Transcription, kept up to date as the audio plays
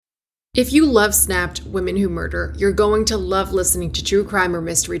If you love Snapped Women Who Murder, you're going to love listening to true crime or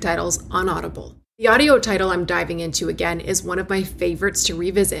mystery titles on Audible. The audio title I'm diving into again is one of my favorites to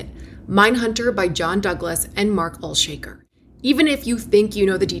revisit, Mindhunter by John Douglas and Mark Olshaker. Even if you think you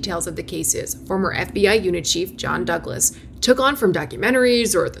know the details of the cases former FBI unit chief John Douglas took on from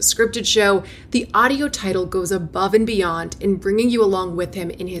documentaries or the scripted show, the audio title goes above and beyond in bringing you along with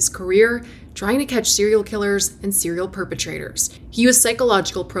him in his career, trying to catch serial killers and serial perpetrators. He used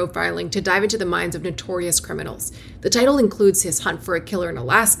psychological profiling to dive into the minds of notorious criminals. The title includes his hunt for a killer in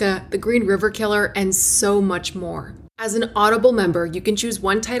Alaska, the Green River Killer, and so much more. As an Audible member, you can choose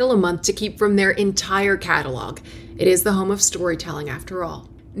one title a month to keep from their entire catalog. It is the home of storytelling after all.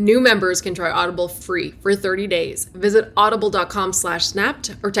 New members can try Audible free for 30 days. Visit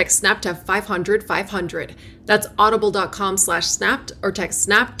audible.com/snapped or text SNAP to 500-500. That's audible.com/snapped or text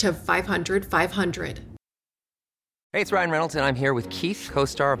SNAP to 500-500. Hey, it's Ryan Reynolds, and I'm here with Keith,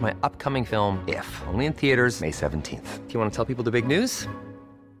 co-star of my upcoming film, If, only in theaters May 17th. Do you want to tell people the big news?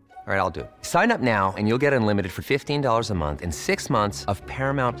 All right, I'll do it. Sign up now and you'll get unlimited for $15 a month and 6 months of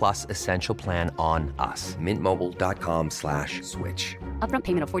Paramount Plus Essential Plan on us. MintMobile.com/switch. Upfront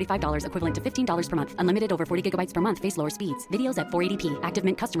payment of $45 equivalent to $15 per month. Unlimited over 40 gigabytes per month. Face lower speeds. Videos at 480p. Active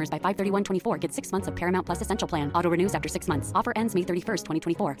Mint customers by 531.24 get 6 months of Paramount Plus Essential Plan. Auto renews after 6 months. Offer ends May 31st,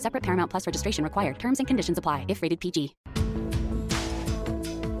 2024. Separate Paramount Plus registration required. Terms and conditions apply if rated PG.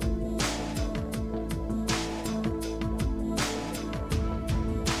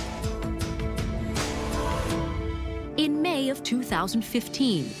 In May of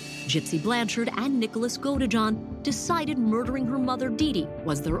 2015, Gypsy Blanchard and Nicholas Godejohn decided murdering her mother Dee Dee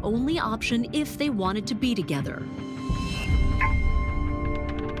was their only option if they wanted to be together.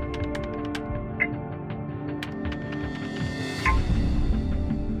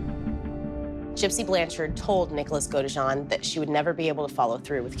 Gypsy Blanchard told Nicholas Godejohn that she would never be able to follow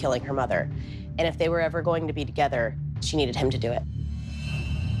through with killing her mother, and if they were ever going to be together, she needed him to do it.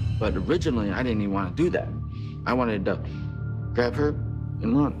 But originally, I didn't even want to do that. I wanted to grab her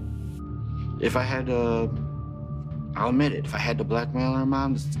and run. If I had to, I'll admit it, if I had to blackmail her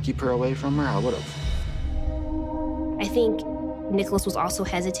mom to keep her away from her, I would have. I think Nicholas was also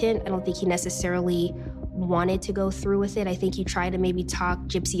hesitant. I don't think he necessarily wanted to go through with it. I think he tried to maybe talk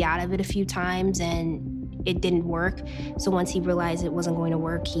Gypsy out of it a few times and it didn't work. So once he realized it wasn't going to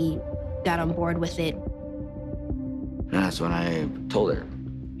work, he got on board with it. And that's when I told her,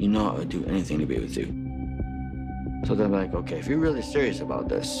 you know I would do anything to be with you. So they're like, okay, if you're really serious about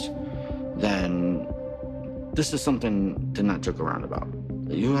this, then this is something to not joke around about.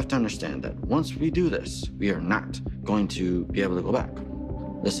 You have to understand that once we do this, we are not going to be able to go back.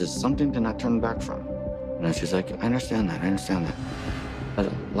 This is something to not turn back from. And she's like, I understand that. But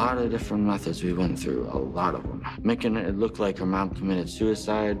a lot of different methods we went through, a lot of them. Making it look like her mom committed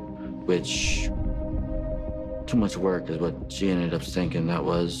suicide, which too much work is what she ended up thinking that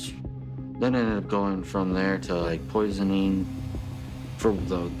was. Then ended up going from there to like poisoning. For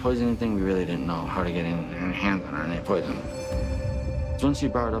the poisoning thing, we really didn't know how to get in hands on any poison. So once she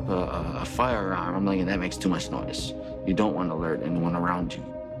brought up a firearm, I'm like, that makes too much noise. You don't want to alert anyone around you.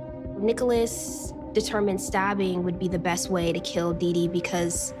 Nicholas determined stabbing would be the best way to kill Dee Dee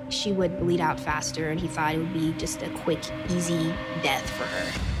because she would bleed out faster, and he thought it would be just a quick, easy death for her.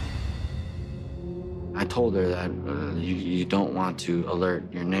 I told her that you don't want to alert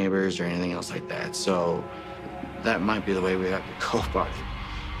your neighbors or anything else like that. So that might be the way we have to go about it.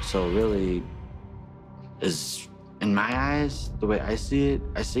 So really, is in my eyes, the way I see it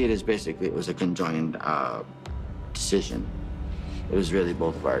as basically it was a conjoined decision. It was really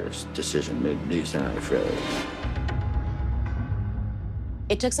both of our decision, Denise and I, really.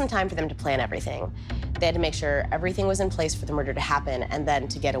 It took some time for them to plan everything. They had to make sure everything was in place for the murder to happen and then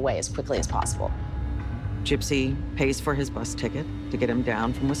to get away as quickly as possible. Gypsy pays for his bus ticket to get him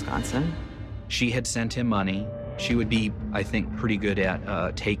down from Wisconsin. She had sent him money. She would be, I think, pretty good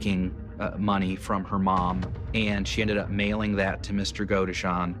at taking money from her mom, and she ended up mailing that to Mr.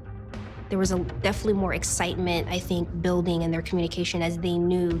 Godejohn. There was definitely more excitement, I think, building in their communication as they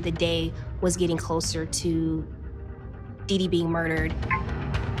knew the day was getting closer to Dee Dee being murdered.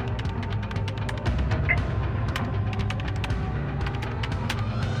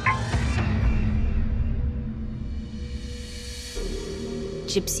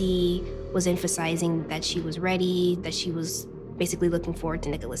 Gypsy was emphasizing that she was ready, that she was basically looking forward to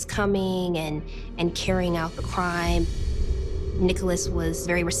Nicholas coming and carrying out the crime. Nicholas was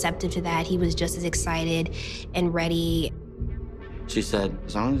very receptive to that. He was just as excited and ready. She said,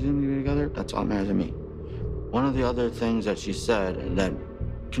 as long as we be together, that's all that matters to me. One of the other things that she said that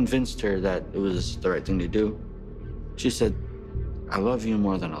convinced her that it was the right thing to do, she said, I love you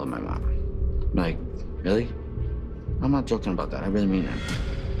more than I love my mom. I'm like, really? I'm not joking about that. I really mean it.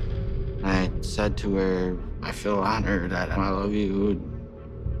 I said to her, I feel honored that I love you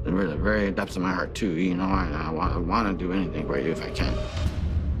in the very depths of my heart, too. You know, I want to do anything for you if I can.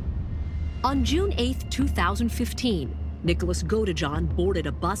 On June 8, 2015, Nicholas Godejohn boarded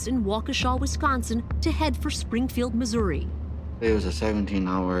a bus in Waukesha, Wisconsin to head for Springfield, Missouri. It was a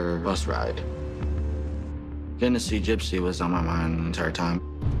 17-hour bus ride. Getting to see Gypsy was on my mind the entire time.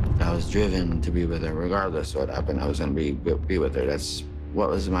 I was driven to be with her. Regardless of what happened, I was going to be with her. That's what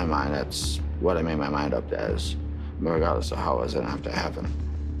was in my mind. That's what I made my mind up as, regardless of how it was going to have to happen.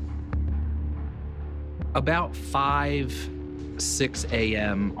 About 6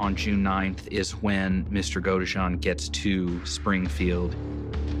 a.m. on June 9th is when Mr. Godejohn gets to Springfield.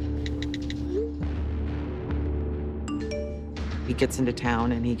 He gets into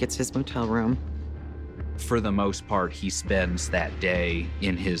town and he gets his motel room. For the most part, he spends that day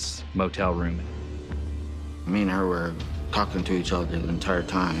in his motel room. Me and her were talking to each other the entire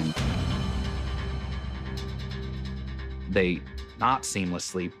time. They not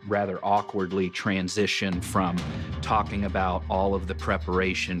seamlessly, rather awkwardly transition from talking about all of the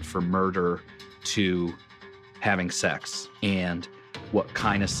preparation for murder to having sex and what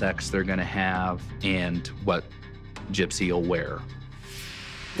kind of sex they're going to have and what Gypsy will wear.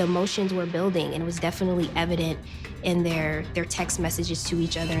 The emotions were building, and it was definitely evident in their text messages to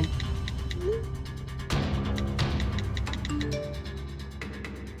each other.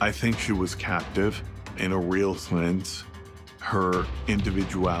 I think she was captive in a real sense. Her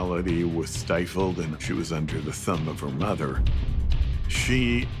individuality was stifled and she was under the thumb of her mother.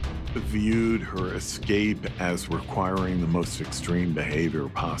 She viewed her escape as requiring the most extreme behavior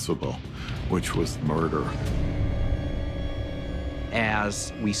possible, which was murder.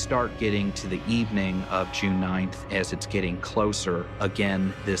 As we start getting to the evening of June 9th, as it's getting closer,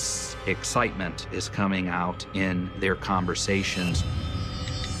 again, this excitement is coming out in their conversations.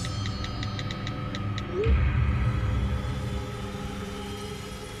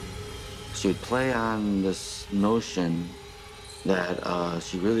 She would play on this notion that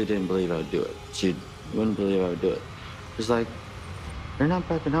she really didn't believe I would do it. She wouldn't believe I would do it. She's like, you're not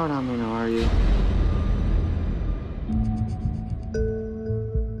backing out on me now, are you?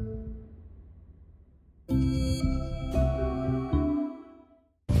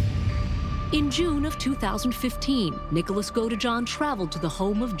 In June of 2015, Nicholas Godejohn traveled to the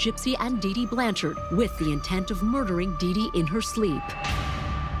home of Gypsy and Dee Dee Blanchard with the intent of murdering Dee Dee in her sleep.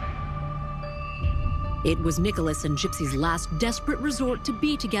 It was Nicholas and Gypsy's last desperate resort to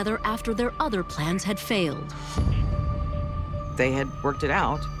be together after their other plans had failed. They had worked it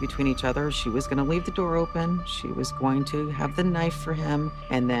out between each other. She was going to leave the door open. She was going to have the knife for him.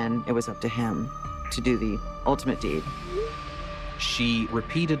 And then it was up to him to do the ultimate deed. She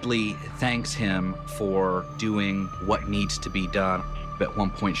repeatedly thanks him for doing what needs to be done. At one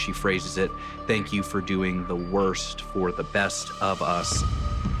point, she phrases it, "Thank you for doing the worst for the best of us."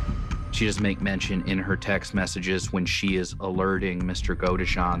 She does make mention in her text messages when she is alerting Mr.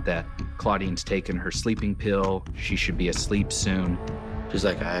 Godejohn that Claudine's taken her sleeping pill, she should be asleep soon. She's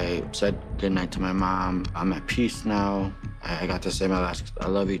like, I said goodnight to my mom. I'm at peace now. I got to say my last I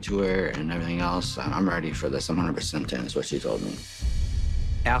love you to her and everything else. I'm ready for this. I'm 100% in, is what she told me.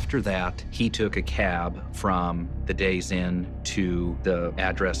 After that, he took a cab from the Days Inn to the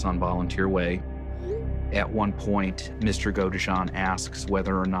address on Volunteer Way. At one point, Mr. Godejohn asks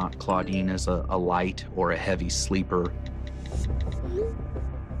whether or not Claudine is a light or a heavy sleeper.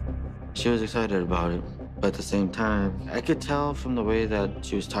 She was excited about it, but at the same time, I could tell from the way that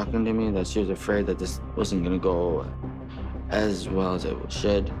she was talking to me that she was afraid that this wasn't gonna go as well as it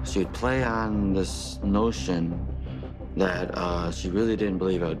should. She would play on this notion that she really didn't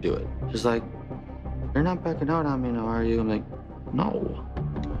believe I would do it. She's like, you're not backing out on me now, are you? I'm like, no.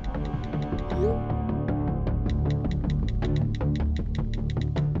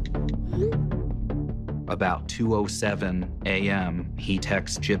 About 2:07 a.m., he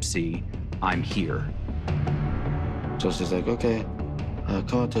texts Gypsy, "I'm here." So she's like, okay,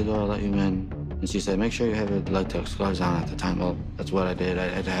 come up to the door, I'll let you in. And she said, make sure you have your latex gloves on at the time. Well, that's what I did. I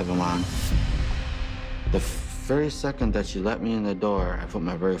had to have them on. The very second that she let me in the door, I put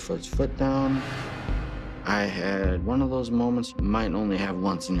my very first foot down. I had one of those moments you might only have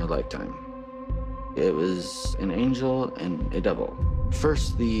once in your lifetime. It was an angel and a devil.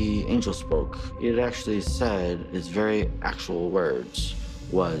 First, the angel spoke. It actually said, his very actual words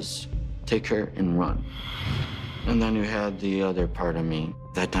was, take her and run. And then you had the other part of me,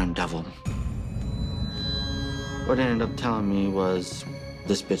 that damn devil. What it ended up telling me was,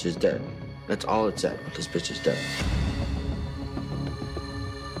 this bitch is dead. That's all it said, this bitch is dead.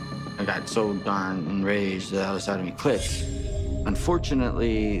 got so darn enraged that the other side of me clicked.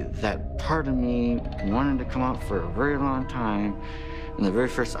 Unfortunately, that part of me wanted to come out for a very long time, and the very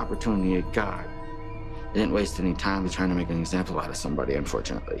first opportunity it got, it didn't waste any time trying to make an example out of somebody,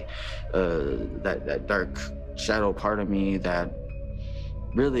 unfortunately. That dark shadow part of me that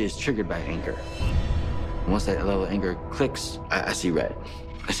really is triggered by anger. Once that level of anger clicks, I see red.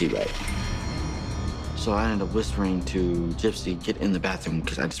 I see red. So I ended up whispering to Gypsy, get in the bathroom,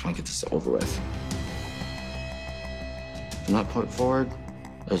 because I just want to get this over with. From that point forward,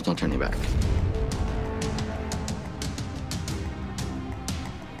 there's no turning back.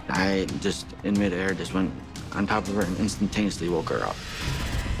 I just, in midair, just went on top of her and instantaneously woke her up.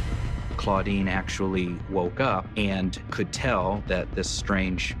 Claudine actually woke up and could tell that this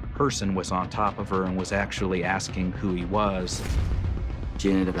strange person was on top of her and was actually asking who he was.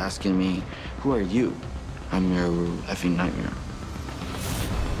 She ended up asking me, "Who are you?" "I'm your effing nightmare."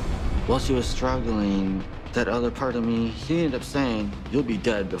 While she was struggling, that other part of me, he ended up saying, "You'll be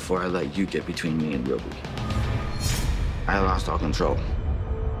dead before I let you get between me and Ruby." I lost all control.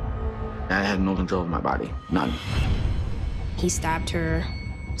 I had no control of my body, none. He stabbed her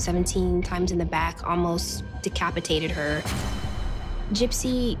 17 times in the back, almost decapitated her.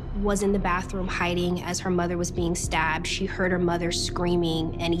 Gypsy was in the bathroom hiding as her mother was being stabbed. She heard her mother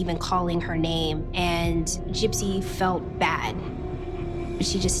screaming and even calling her name, and Gypsy felt bad. But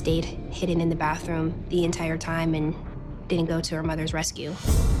she just stayed hidden in the bathroom the entire time and didn't go to her mother's rescue.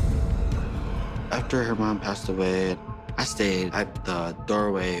 After her mom passed away, I stayed at the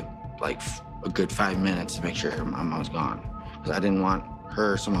doorway like a good 5 minutes to make sure her mom was gone. Because I didn't want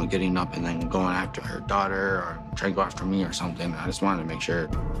her somehow getting up and then going after her daughter or trying to go after me or something. I just wanted to make sure.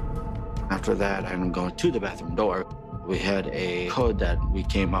 After that, I ended up going to the bathroom door. We had a code that we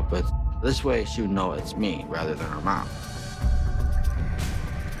came up with. This way she would know it's me rather than her mom.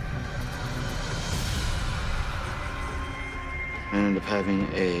 I ended up having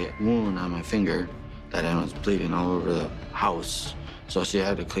a wound on my finger that I was bleeding all over the house. So she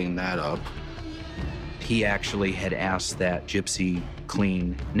had to clean that up. He actually had asked that Gypsy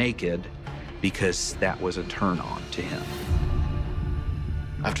clean naked because that was a turn on to him.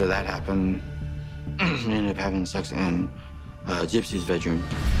 After that happened, we ended up having sex in Gypsy's bedroom.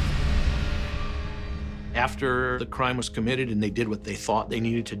 After the crime was committed and they did what they thought they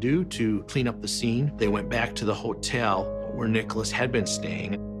needed to do to clean up the scene, they went back to the hotel where Nicholas had been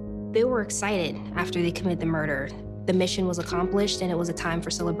staying. They were excited after they committed the murder. The mission was accomplished, and it was a time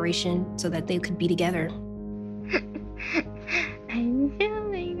for celebration so that they could be together. I'm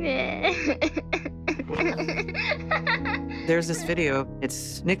feeling it. There's this video.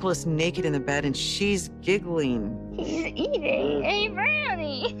 It's Nicholas naked in the bed, and she's giggling. He's eating a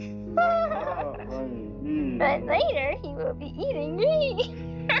brownie. But later, he will be eating me.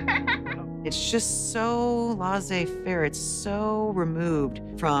 It's just so laissez-faire. It's so removed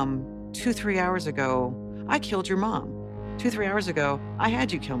from 2-3 hours ago. I killed your mom. 2-3 hours ago, I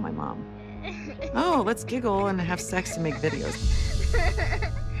had you kill my mom. Oh, let's giggle and have sex and make videos.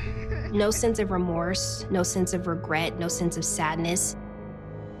 No sense of remorse, no sense of regret, no sense of sadness.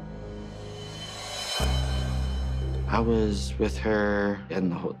 I was with her in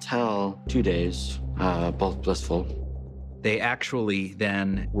the hotel 2 days, both blissful. They actually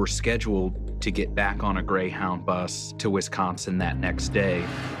then were scheduled to get back on a Greyhound bus to Wisconsin that next day.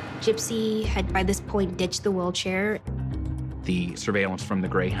 Gypsy had, by this point, ditched the wheelchair. The surveillance from the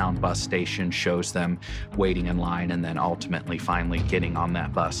Greyhound bus station shows them waiting in line and then ultimately finally getting on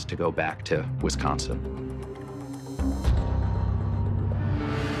that bus to go back to Wisconsin.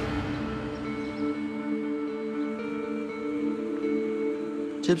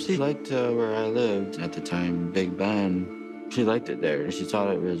 Gypsy liked where I lived at the time, Big Bend. She liked it there, and she thought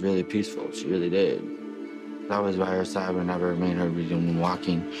it was really peaceful. She really did. I was by her side whenever I made her be doing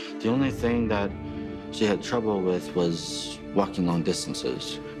walking. The only thing that she had trouble with was walking long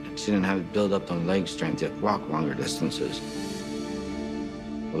distances. She didn't have to build up the leg strength to walk longer distances.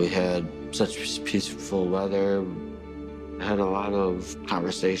 We had such peaceful weather. I had a lot of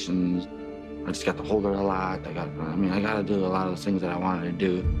conversations. I just got to hold her a lot. I got to do a lot of the things that I wanted to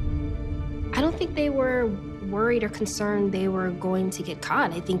do. I don't think they were worried or concerned they were going to get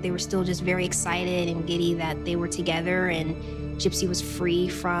caught. I think they were still just very excited and giddy that they were together, and Gypsy was free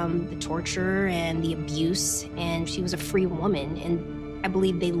from the torture and the abuse, and she was a free woman. And I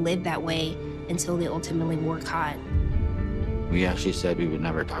believe they lived that way until they ultimately were caught. We actually said we would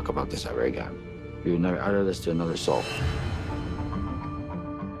never talk about this ever again. We would never utter this to another soul.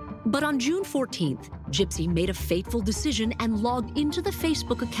 But on June 14th, Gypsy made a fateful decision and logged into the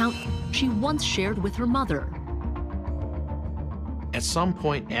Facebook account she once shared with her mother. At some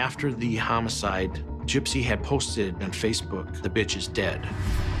point after the homicide, Gypsy had posted on Facebook, "The bitch is dead."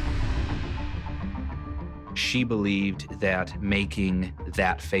 She believed that making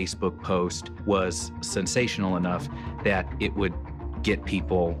that Facebook post was sensational enough that it would get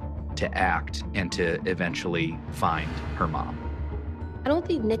people to act and to eventually find her mom. I don't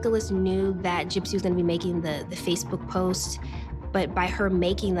think Nicholas knew that Gypsy was going to be making the Facebook post, but by her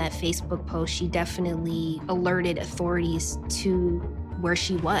making that Facebook post, she definitely alerted authorities to where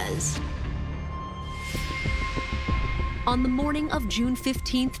she was. On the morning of June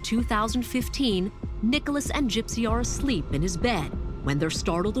 15th, 2015, Nicholas and Gypsy are asleep in his bed when they're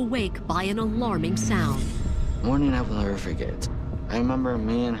startled awake by an alarming sound. Morning I will never forget. I remember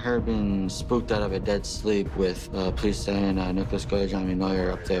me and her being spooked out of a dead sleep with police saying, "Nicholas Godejohn, we know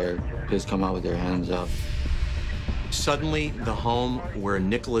you're up there. Please come out with your hands up." Suddenly, the home where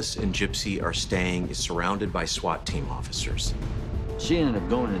Nicholas and Gypsy are staying is surrounded by SWAT team officers. She ended up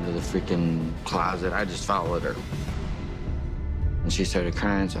going into the freaking closet. I just followed her. And she started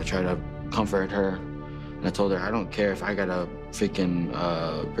crying, so I tried to comfort her. And I told her, I don't care if I gotta freaking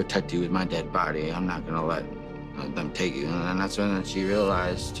protect you with my dead body. I'm not gonna let them take you. And that's when she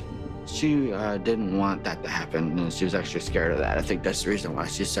realized she didn't want that to happen. And she was actually scared of that. I think that's the reason why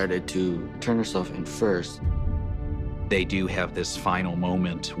she started to turn herself in first. They do have this final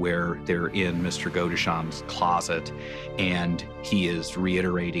moment where they're in Mr. Godejohn's closet, and he is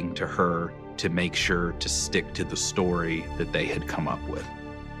reiterating to her to make sure to stick to the story that they had come up with.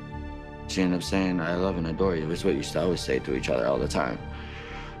 She ended up saying, "I love and adore you." It's what you used to always say to each other all the time.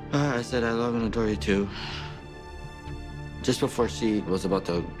 I said, "I love and adore you too." Just before she was about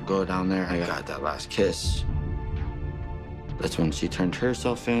to go down there, I got that last kiss. That's when she turned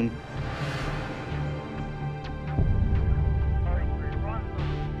herself in.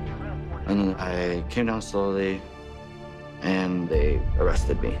 And then I came down slowly, and they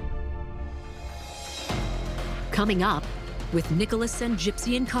arrested me. Coming up, with Nicholas and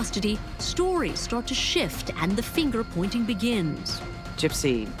Gypsy in custody, stories start to shift and the finger-pointing begins.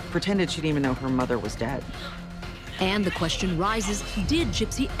 Gypsy pretended she didn't even know her mother was dead. And the question rises, did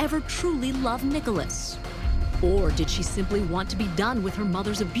Gypsy ever truly love Nicholas? Or did she simply want to be done with her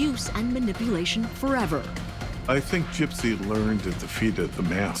mother's abuse and manipulation forever? I think Gypsy learned at the feet of the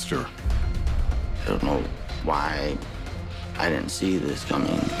master. I don't know why I didn't see this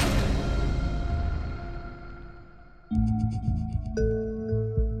coming.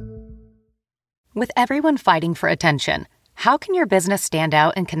 With everyone fighting for attention, how can your business stand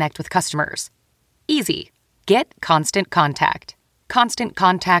out and connect with customers? Easy. Get Constant Contact. Constant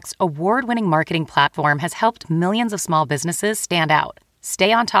Contact's award-winning marketing platform has helped millions of small businesses stand out,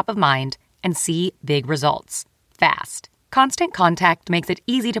 stay on top of mind, and see big results fast. Constant Contact makes it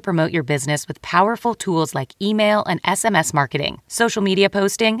easy to promote your business with powerful tools like email and SMS marketing, social media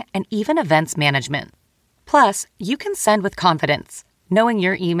posting, and even events management. Plus, you can send with confidence, knowing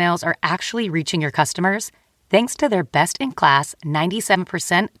your emails are actually reaching your customers thanks to their best-in-class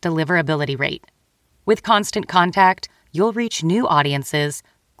 97% deliverability rate. With Constant Contact, you'll reach new audiences,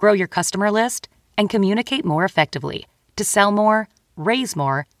 grow your customer list, and communicate more effectively to sell more, raise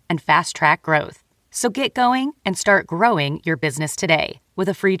more, and fast-track growth. So get going and start growing your business today with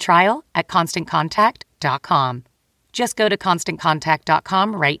a free trial at ConstantContact.com. Just go to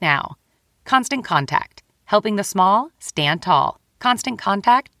ConstantContact.com right now. Constant Contact, helping the small stand tall.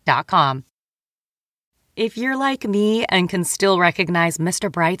 ConstantContact.com. If you're like me and can still recognize Mr.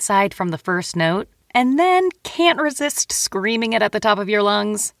 Brightside from the first note, and then can't resist screaming it at the top of your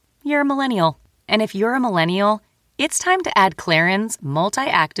lungs, you're a millennial. And if you're a millennial, it's time to add Clarins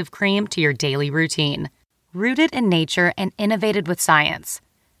Multi-Active Cream to your daily routine. Rooted in nature and innovated with science,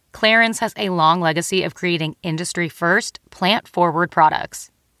 Clarins has a long legacy of creating industry-first, plant-forward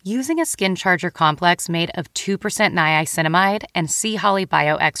products. Using a skin charger complex made of 2% niacinamide and sea holly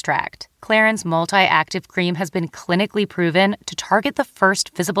bioextract, Clarins Multi-Active Cream has been clinically proven to target the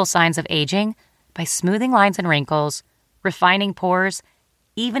first visible signs of aging by smoothing lines and wrinkles, refining pores,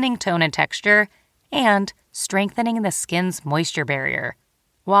 evening tone and texture, and strengthening the skin's moisture barrier.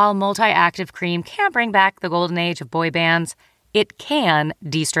 While Multi-Active Cream can't bring back the golden age of boy bands, it can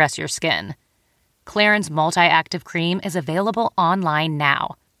de-stress your skin. Clarins Multi-Active Cream is available online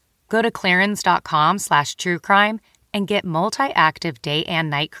now. Go to clarins.com/truecrime and get Multi-Active Day and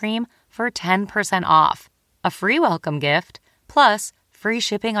Night Cream for 10% off, a free welcome gift, plus free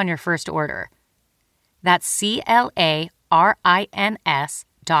shipping on your first order. That's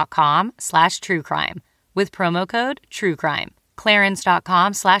CLARINS.com/truecrime with promo code TRUECRIME.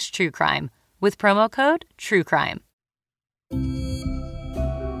 Clarins.com/truecrime with promo code TRUECRIME.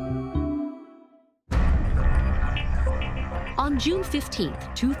 On June 15,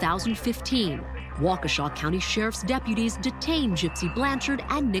 2015, Waukesha County Sheriff's deputies detained Gypsy Blanchard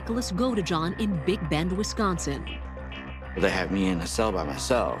and Nicholas Godejohn in Big Bend, Wisconsin. They had me in a cell by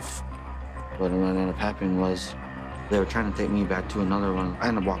myself. But what ended up happening was they were trying to take me back to another one. I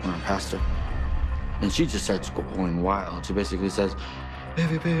ended up walking around past her. And she just starts going wild. She basically says,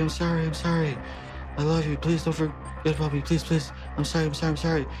 baby, I'm sorry. I love you. Please don't forget about me. Please. I'm sorry.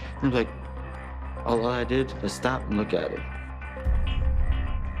 And I'm like, all I did was stop and look at it.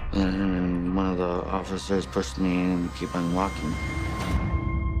 And one of the officers pushed me and keep on walking.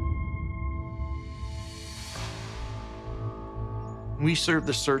 We served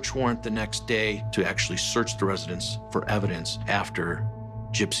the search warrant the next day to actually search the residence for evidence after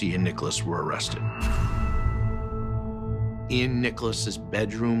Gypsy and Nicholas were arrested. In Nicholas's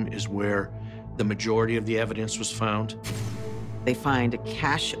bedroom is where the majority of the evidence was found. They find a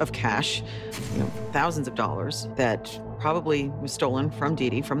cache of cash, thousands of dollars that probably was stolen from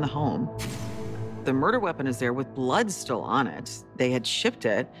Dee Dee from the home. The murder weapon is there with blood still on it. They had shipped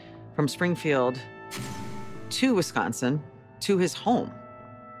it from Springfield to Wisconsin to his home.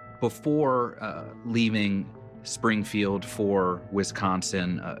 Before leaving Springfield for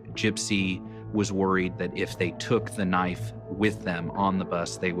Wisconsin, Gypsy was worried that if they took the knife with them on the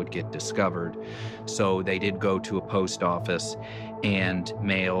bus, they would get discovered. So they did go to a post office and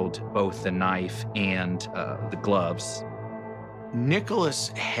mailed both the knife and the gloves. Nicholas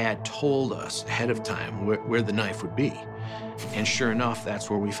had told us ahead of time where the knife would be. And sure enough, that's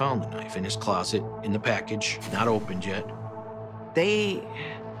where we found the knife, in his closet, in the package, not opened yet. They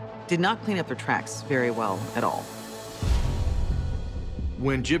did not clean up their tracks very well at all.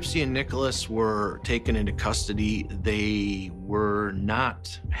 When Gypsy and Nicholas were taken into custody, they were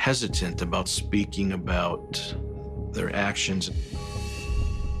not hesitant about speaking about their actions.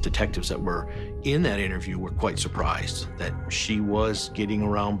 Detectives that were in that interview were quite surprised that she was getting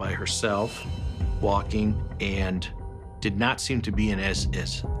around by herself, walking, and did not seem to be in as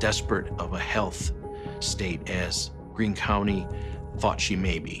desperate of a health state as Greene County thought she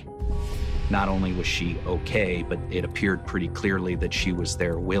may be. Not only was she okay, but it appeared pretty clearly that she was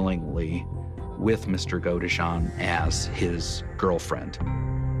there willingly with Mr. Godejohn as his girlfriend.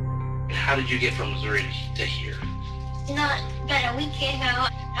 How did you get from Missouri to here? Not about a week ago.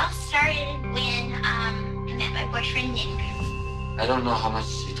 It all started when I met my boyfriend Nick. I don't know how much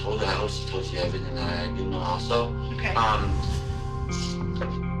she told her. I hope she told you everything that I do know also. Okay.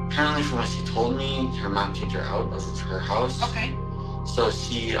 Apparently from what she told me, her mom kicked her out of her house. Okay. So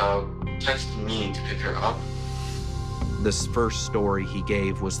she texted me to pick her up. This first story he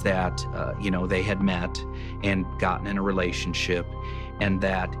gave was that, they had met and gotten in a relationship, and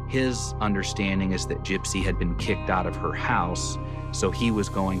that his understanding is that Gypsy had been kicked out of her house, so he was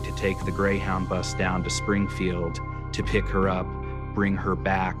going to take the Greyhound bus down to Springfield to pick her up, bring her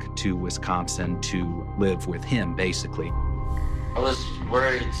back to Wisconsin to live with him, basically. I was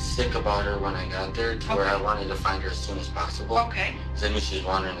worried sick about her when I got there, to where I wanted to find her as soon as possible. Okay. Because I knew she was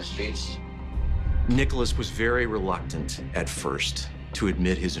wandering the streets. Nicholas was very reluctant at first to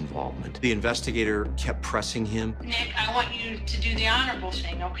admit his involvement. The investigator kept pressing him. Nick, I want you to do the honorable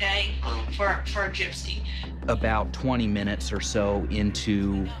thing, okay? For Gypsy. About 20 minutes or so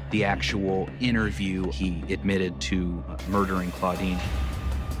into the actual interview, he admitted to murdering Claudine.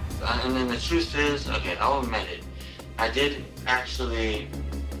 And then the truth is, okay, I'll admit it. I did actually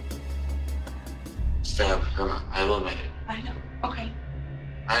stab her mom. I will admit it. I know. Okay.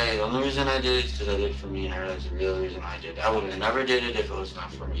 The only reason I did it is because I did it for me and her. That's the real reason I did it. I would have never did it if it was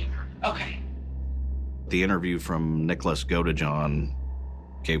not for me and her. Okay. The interview from Nicholas Godejohn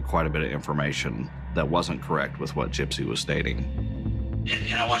gave quite a bit of information that wasn't correct with what Gypsy was stating.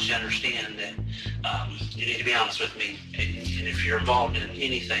 And I want you to understand that you need to be honest with me. And if you're involved in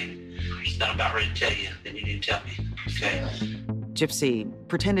anything that I'm about ready to tell you, then you need to tell me, okay? Gypsy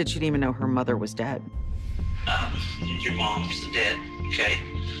pretended she didn't even know her mother was dead. Your mom's dead, okay?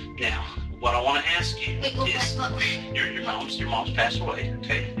 Now, what I want to ask you is, your mom's passed away,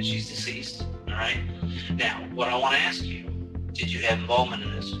 okay? She's deceased, all right? Now, what I want to ask you, did you have involvement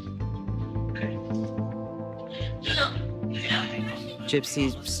in this? Okay.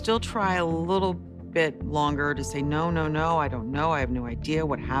 Gypsy still try a little bit longer to say, no, I don't know. I have no idea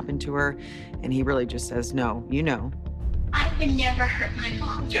what happened to her. And he really just says, no, you know. I would never hurt my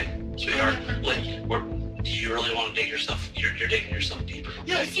mom. Okay, sweetheart, do you really want to dig yourself, you're digging yourself deeper?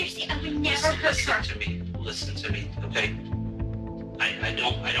 Okay? No, seriously, I would never hurt her. Listen to me, okay? I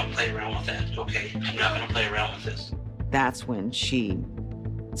don't play around with that, okay? I'm not gonna play around with this. That's when she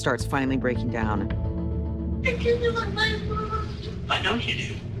starts finally breaking down. I really love my mom. I know you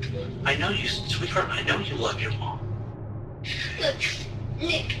do. I know you, sweetheart, I know you love your mom. Look,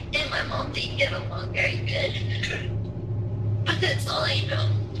 Nick and my mom didn't get along very good. Okay. But that's all I know.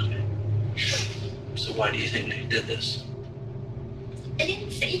 Okay. So why do you think Nick did this? I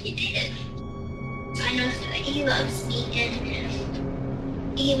didn't say he did. I know that he loves me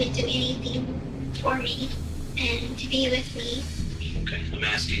and he would do anything for me and to be with me. Okay, I'm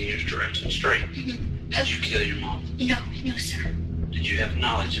asking you direct and straight. Mm-hmm. Did you kill your mom? No, sir. Did you have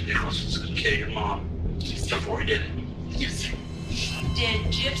knowledge that Nicholas was going to kill your mom before he did it? No, sir. Did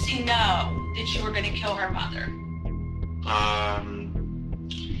Gypsy know that you were going to kill her mother?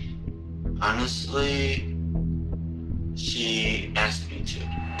 Honestly, she asked me to.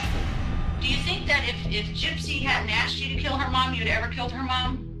 Do you think that if Gypsy hadn't asked you to kill her mom, you'd ever killed her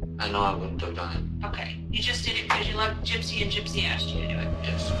mom? I know I wouldn't have done it. Okay, you just did it because you loved Gypsy and Gypsy asked you to do it.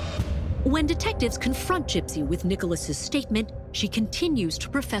 Yes. When detectives confront Gypsy with Nicholas's statement, she continues to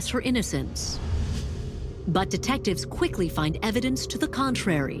profess her innocence. But detectives quickly find evidence to the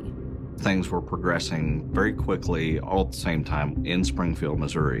contrary. Things were progressing very quickly all at the same time in Springfield,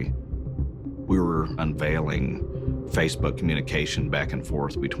 Missouri. We were unveiling Facebook communication back and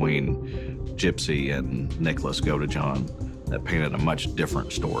forth between Gypsy and Nicholas Godejohn that painted a much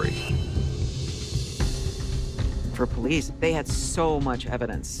different story. For police, they had so much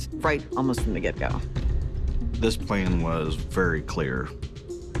evidence, right almost from the get-go. This plan was very clear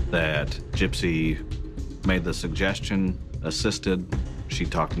that Gypsy made the suggestion, assisted. She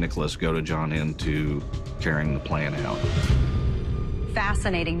talked Nicholas Godejohn into carrying the plan out.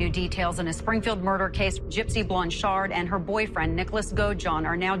 Fascinating new details in a Springfield murder case. Gypsy Blanchard and her boyfriend, Nicholas Godejohn,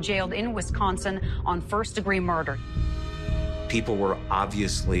 are now jailed in Wisconsin on first-degree murder. People were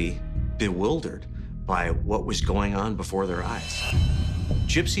obviously bewildered by what was going on before their eyes.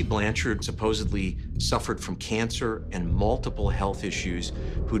 Gypsy Blanchard supposedly suffered from cancer and multiple health issues,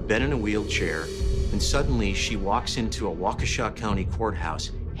 who'd been in a wheelchair, and suddenly she walks into a Waukesha County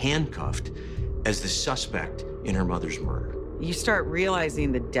courthouse handcuffed as the suspect in her mother's murder. You start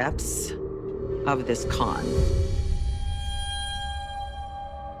realizing the depths of this con.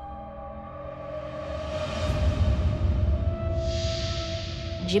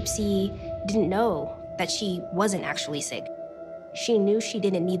 Gypsy didn't know that she wasn't actually sick. She knew she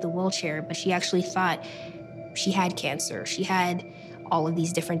didn't need the wheelchair, but she actually thought she had cancer. She had all of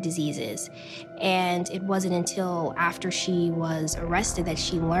these different diseases. And it wasn't until after she was arrested that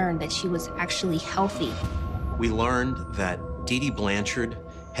she learned that she was actually healthy. We learned that Dee Dee Blanchard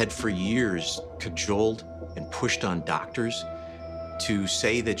had for years cajoled and pushed on doctors to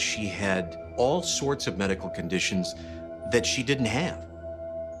say that she had all sorts of medical conditions that she didn't have.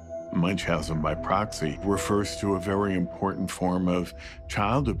 Munchausen by proxy refers to a very important form of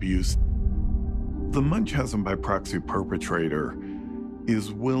child abuse. The Munchausen by proxy perpetrator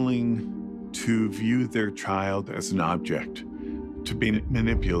is willing to view their child as an object, to be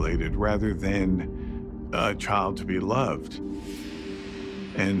manipulated rather than a child to be loved.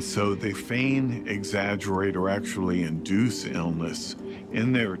 And so they feign, exaggerate, or actually induce illness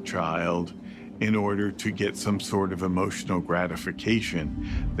in their child in order to get some sort of emotional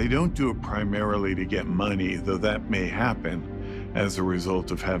gratification. They don't do it primarily to get money, though that may happen as a result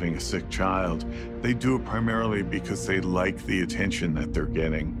of having a sick child. They do it primarily because they like the attention that they're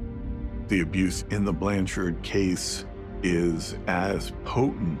getting. The abuse in the Blanchard case is as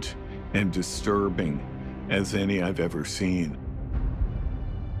potent and disturbing as any I've ever seen.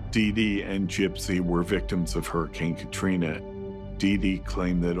 Dee Dee and Gypsy were victims of Hurricane Katrina. Dee Dee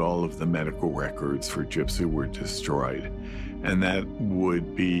claimed that all of the medical records for Gypsy were destroyed, and that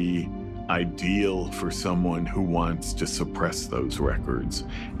would be ideal for someone who wants to suppress those records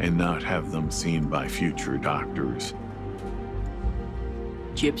and not have them seen by future doctors.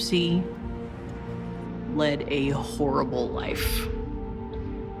 Gypsy led a horrible life.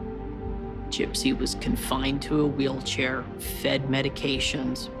 Gypsy was confined to a wheelchair, fed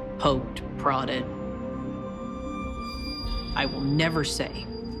medications, poked, prodded. I will never say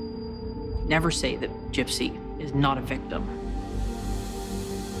that Gypsy is not a victim.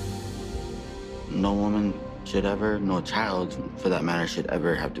 No woman should ever, no child for that matter, should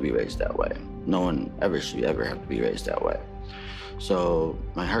ever have to be raised that way. No one ever should ever have to be raised that way. So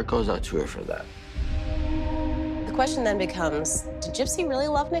my heart goes out to her for that. The question then becomes, did Gypsy really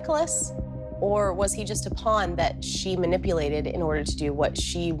love Nicholas? Or was he just a pawn that she manipulated in order to do what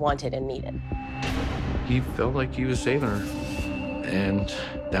she wanted and needed? He felt like he was saving her. And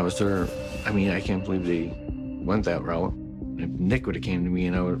that was her. I mean, I can't believe they went that route. If Nick would have came to me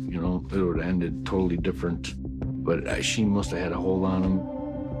and I would, it would have ended totally different. But she must have had a hold on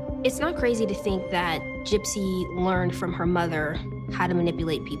him. It's not crazy to think that Gypsy learned from her mother how to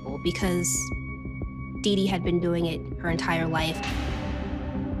manipulate people, because Dee Dee had been doing it her entire life.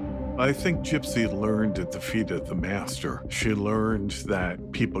 I think Gypsy learned at the feet of the master. She learned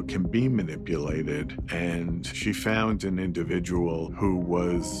that people can be manipulated, and she found an individual who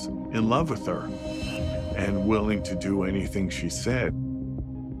was in love with her and willing to do anything she said.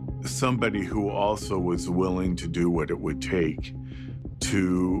 Somebody who also was willing to do what it would take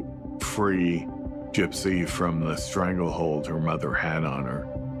to free Gypsy from the stranglehold her mother had on her.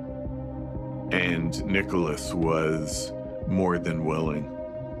 And Nicholas was more than willing.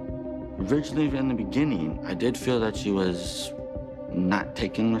 Originally, in the beginning, I did feel that she was not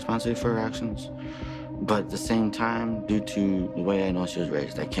taking responsibility for her actions. But at the same time, due to the way I know she was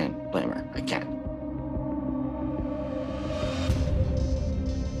raised, I can't blame her. I can't.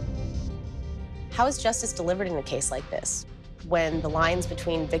 How is justice delivered in a case like this, when the lines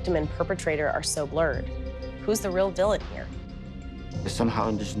between victim and perpetrator are so blurred? Who's the real villain here? I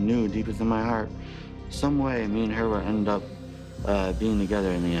somehow just knew deep within my heart, some way me and her would end up being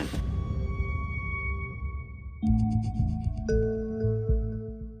together in the end.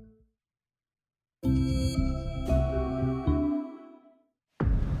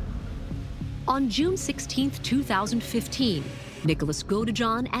 On June 16, 2015, Nicholas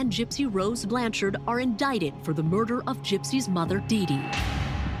Godejohn and Gypsy Rose Blanchard are indicted for the murder of Gypsy's mother, Dee Dee.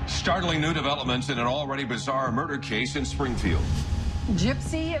 Startling new developments in an already bizarre murder case in Springfield.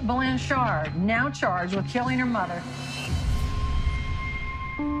 Gypsy Blanchard, now charged with killing her mother.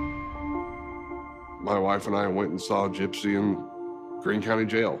 My wife and I went and saw Gypsy in Greene County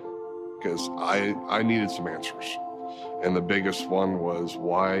Jail because I needed some answers. And the biggest one was,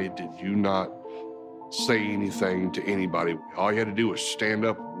 why did you not say anything to anybody? All you had to do was stand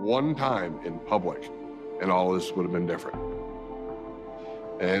up one time in public and all this would have been different.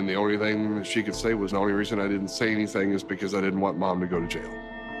 And the only thing she could say was, the only reason I didn't say anything is because I didn't want Mom to go to jail.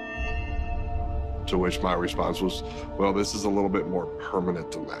 To which my response was, well, this is a little bit more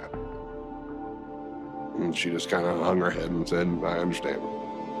permanent than that. And she just kind of hung her head and said, I understand.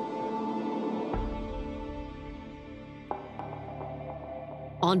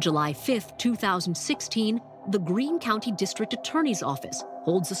 On July 5, 2016, the Greene County District Attorney's Office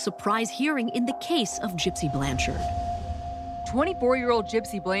holds a surprise hearing in the case of Gypsy Blanchard. 24-year-old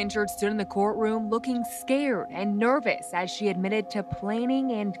Gypsy Blanchard stood in the courtroom looking scared and nervous as she admitted to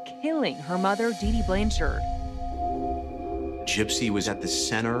planning and killing her mother, Dee Dee Blanchard. Gypsy was at the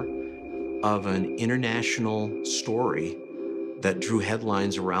center of an international story that drew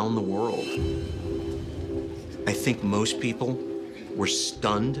headlines around the world. I think most people were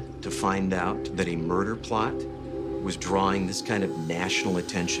stunned to find out that a murder plot was drawing this kind of national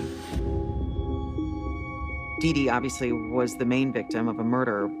attention. Dee Dee obviously was the main victim of a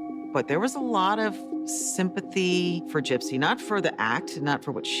murder, but there was a lot of sympathy for Gypsy, not for the act, not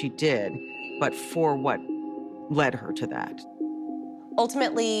for what she did, but for what led her to that.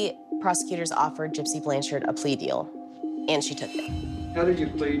 Ultimately, prosecutors offered Gypsy Blanchard a plea deal, and she took it. How did you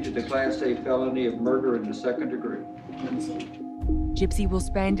plead to the Class A felony of murder in the second degree? Gypsy will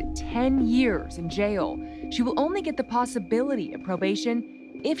spend 10 years in jail. She will only get the possibility of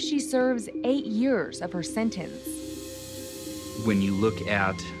probation if she serves 8 years of her sentence. When you look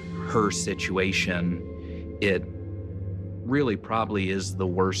at her situation, it really probably is the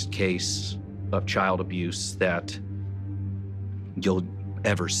worst case of child abuse that you'll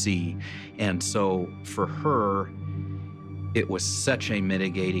ever see. And so for her, it was such a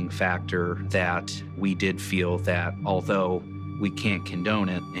mitigating factor that we did feel that although we can't condone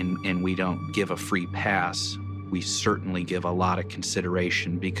it and we don't give a free pass, we certainly give a lot of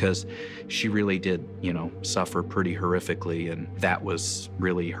consideration because she really did, suffer pretty horrifically, and that was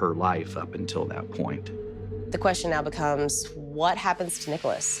really her life up until that point. The question now becomes, what happens to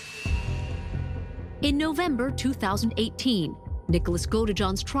Nicholas? In November 2018, Nicholas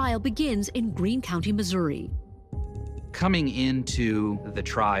Godejohn's trial begins in Greene County, Missouri. Coming into the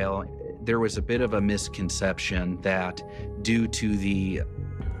trial, there was a bit of a misconception that due to the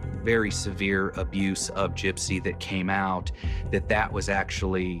very severe abuse of Gypsy that came out, that was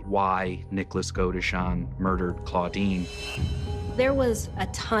actually why Nicholas Godejohn murdered Claudine. There was a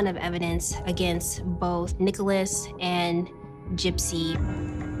ton of evidence against both Nicholas and Gypsy.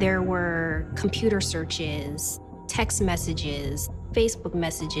 There were computer searches, text messages, Facebook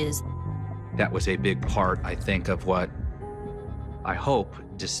messages. That was a big part, I think, of what I hope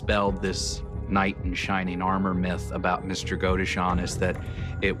dispelled this knight in shining armor myth about Mr. Godejohn, is that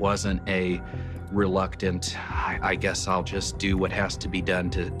it wasn't a reluctant, I guess I'll just do what has to be done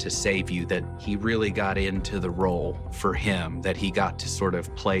to save you, that he really got into the role for him, that he got to sort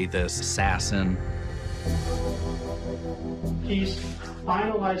of play this assassin. Keys.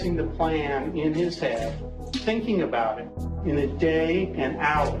 finalizing the plan in his head, thinking about it in a day and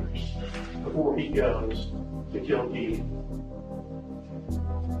hours before he goes to kill Dee.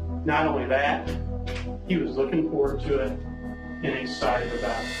 Not only that, he was looking forward to it and excited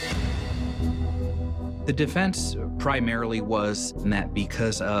about it. The defense primarily was that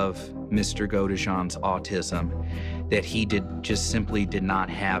because of Mr. Godejohn's autism, that he simply did not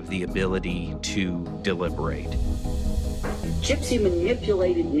have the ability to deliberate. Gypsy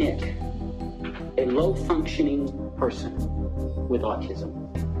manipulated Nick, a low-functioning person with autism.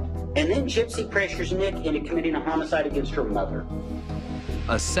 And then Gypsy pressures Nick into committing a homicide against her mother.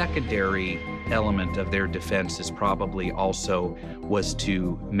 A secondary element of their defense is probably also was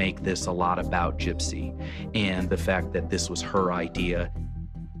to make this a lot about Gypsy and the fact that this was her idea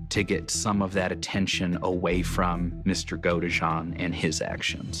to get some of that attention away from Mr. Godejohn and his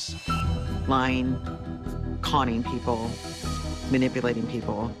actions. Lying, conning people, manipulating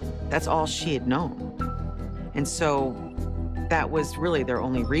people, that's all she had known. And so that was really their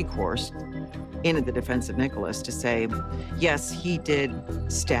only recourse in the defense of Nicholas to say, yes, he did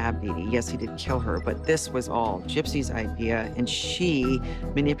stab Dee Dee, yes, he did kill her, but this was all Gypsy's idea, and she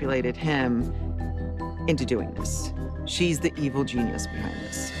manipulated him into doing this. She's the evil genius behind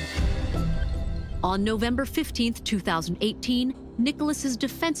this. On November 15th, 2018, Nicholas's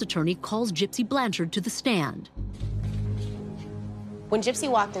defense attorney calls Gypsy Blanchard to the stand. When Gypsy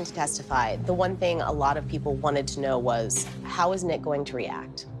walked in to testify, the one thing a lot of people wanted to know was, how is Nick going to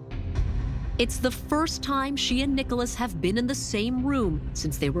react? It's the first time she and Nicholas have been in the same room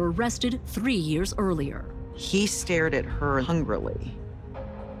since they were arrested 3 years earlier. He stared at her hungrily,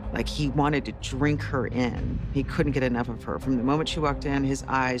 like he wanted to drink her in. He couldn't get enough of her. From the moment she walked in, his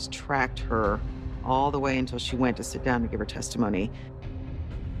eyes tracked her all the way until she went to sit down to give her testimony.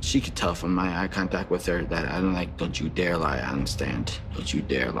 She could tell from my eye contact with her that I'm like, don't you dare lie on the stand. Don't you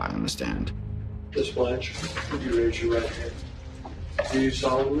dare lie on the stand. Ms. Blanchard, would you raise your right hand? Do you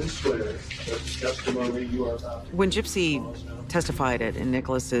solemnly swear that the testimony you are about to... When Gypsy testified in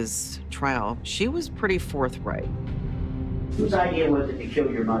Nicholas's trial, she was pretty forthright. Whose idea was it to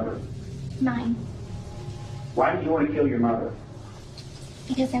kill your mother? Mine. Why did you want to kill your mother?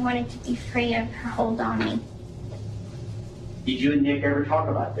 Because I wanted to be free of her hold on me. Did you and Nick ever talk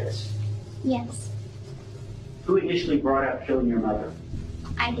about this? Yes, Who initially brought up killing your mother?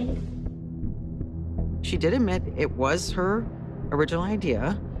 I did. She did admit it was her original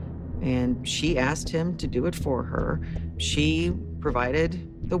idea, and she asked him to do it for her. She provided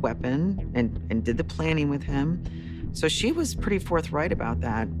the weapon and did the planning with him. So she was pretty forthright about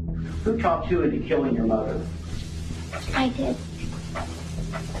that. Who talked you into killing your mother? I did.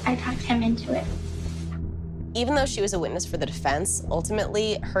 I talked him into it. Even though she was a witness for the defense,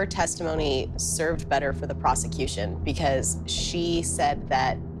 ultimately her testimony served better for the prosecution because she said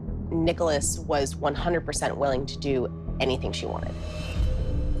that Nicholas was 100% willing to do anything she wanted.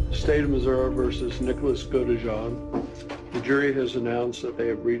 State of Missouri versus Nicholas Godejohn. The jury has announced that they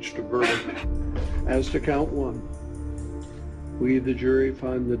have reached a verdict. As to count one, we, the jury,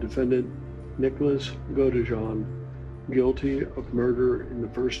 find the defendant, Nicholas Godejohn, guilty of murder in the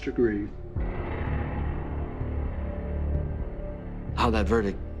first degree. How that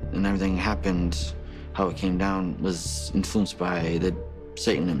verdict and everything happened, how it came down, was influenced by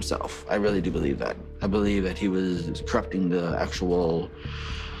Satan himself. I really do believe that. I believe that he was corrupting the actual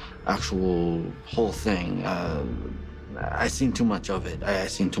whole thing. I seen too much of it. I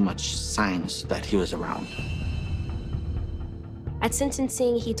seen too much signs that he was around. At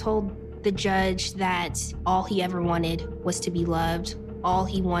sentencing, he told the judge that all he ever wanted was to be loved. All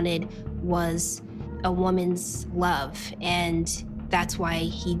he wanted was a woman's love. And that's why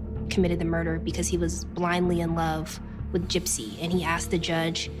he committed the murder, because he was blindly in love with Gypsy. And he asked the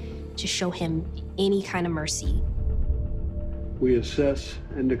judge to show him any kind of mercy. We assess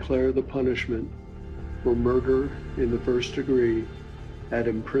and declare the punishment for murder in the first degree at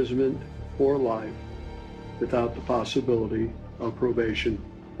imprisonment or life without the possibility of probation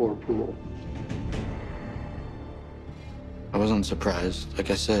or parole. I wasn't surprised.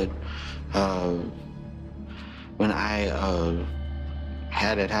 Like I said, when I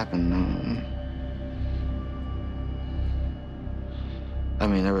had it happen, I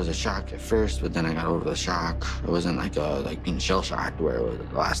mean, there was a shock at first, but then I got over the shock. It wasn't like being shell-shocked where it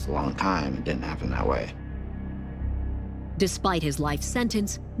would last a long time. It didn't happen that way. Despite his life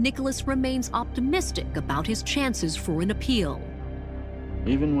sentence, Nicholas remains optimistic about his chances for an appeal.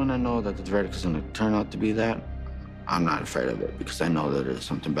 Even when I know that the verdict is going to turn out to be that, I'm not afraid of it because I know that there's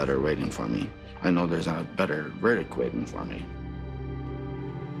something better waiting for me. I know there's a better verdict waiting for me.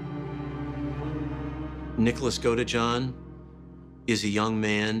 Nicholas Godejohn is a young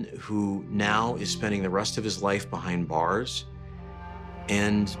man who now is spending the rest of his life behind bars.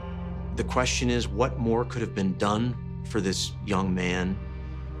 And the question is, what more could have been done for this young man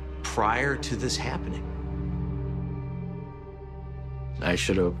prior to this happening? I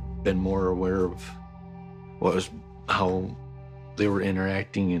should have been more aware of how they were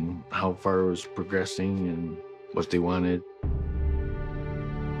interacting and how far it was progressing and what they wanted.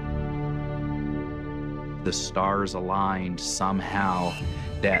 The stars aligned somehow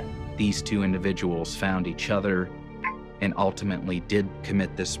that these two individuals found each other and ultimately did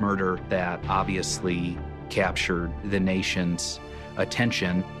commit this murder that obviously captured the nation's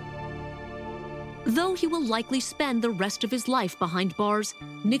attention. Though he will likely spend the rest of his life behind bars,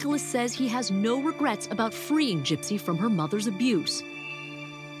 Nicholas says he has no regrets about freeing Gypsy from her mother's abuse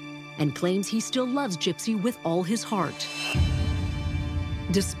and claims he still loves Gypsy with all his heart.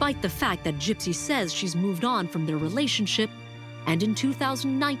 Despite the fact that Gypsy says she's moved on from their relationship, and in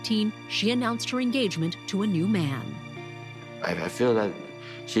 2019, she announced her engagement to a new man. I feel that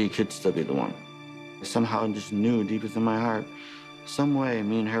she could still be the one. I somehow just knew deep within my heart, some way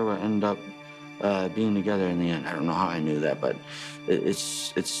me and her would end up being together in the end. I don't know how I knew that, but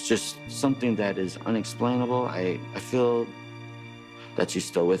it's just something that is unexplainable. I feel that she's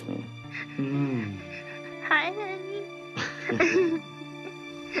still with me. Hi, honey.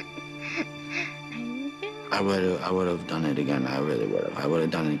 I would have done it again. I really would have. I would have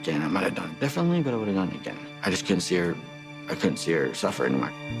done it again. I might have done it differently, but I would have done it again. I just couldn't see her. I couldn't see her suffer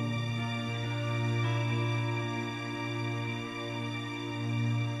anymore.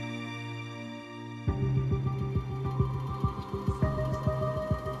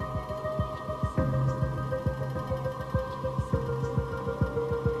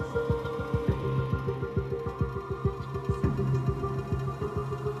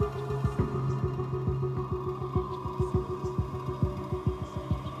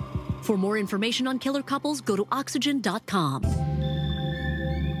 For more information on killer couples, go to Oxygen.com.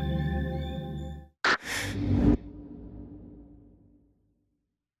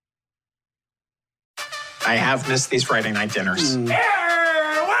 I have missed these Friday night dinners.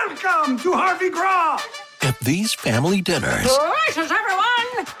 Welcome to Harvey Graw. At these family dinners, Gracious,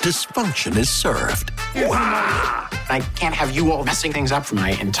 everyone! dysfunction is served. I can't have you all messing things up for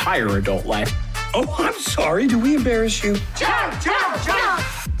my entire adult life. Oh, I'm sorry. Do we embarrass you? Jump, jump, jump!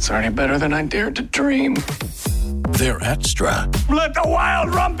 It's already better than I dared to dream. They're extra. Let the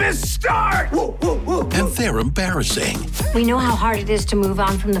wild rumpus start! Woo, woo, woo. And they're embarrassing. We know how hard it is to move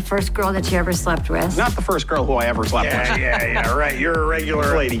on from the first girl that you ever slept with. Not the first girl who I ever slept with. Yeah, right. You're a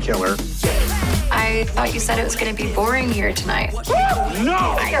regular lady killer. I thought you said it was going to be boring here tonight.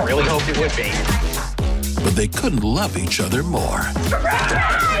 No! I really hoped it would be. But they couldn't love each other more.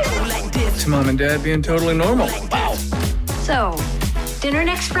 It's Mom and Dad being totally normal. Wow. So, dinner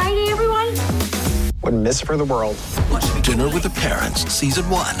next Friday, everyone? Wouldn't miss it for the world. Dinner with the Parents, Season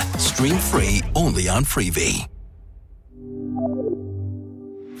 1. Stream free only on Freevee.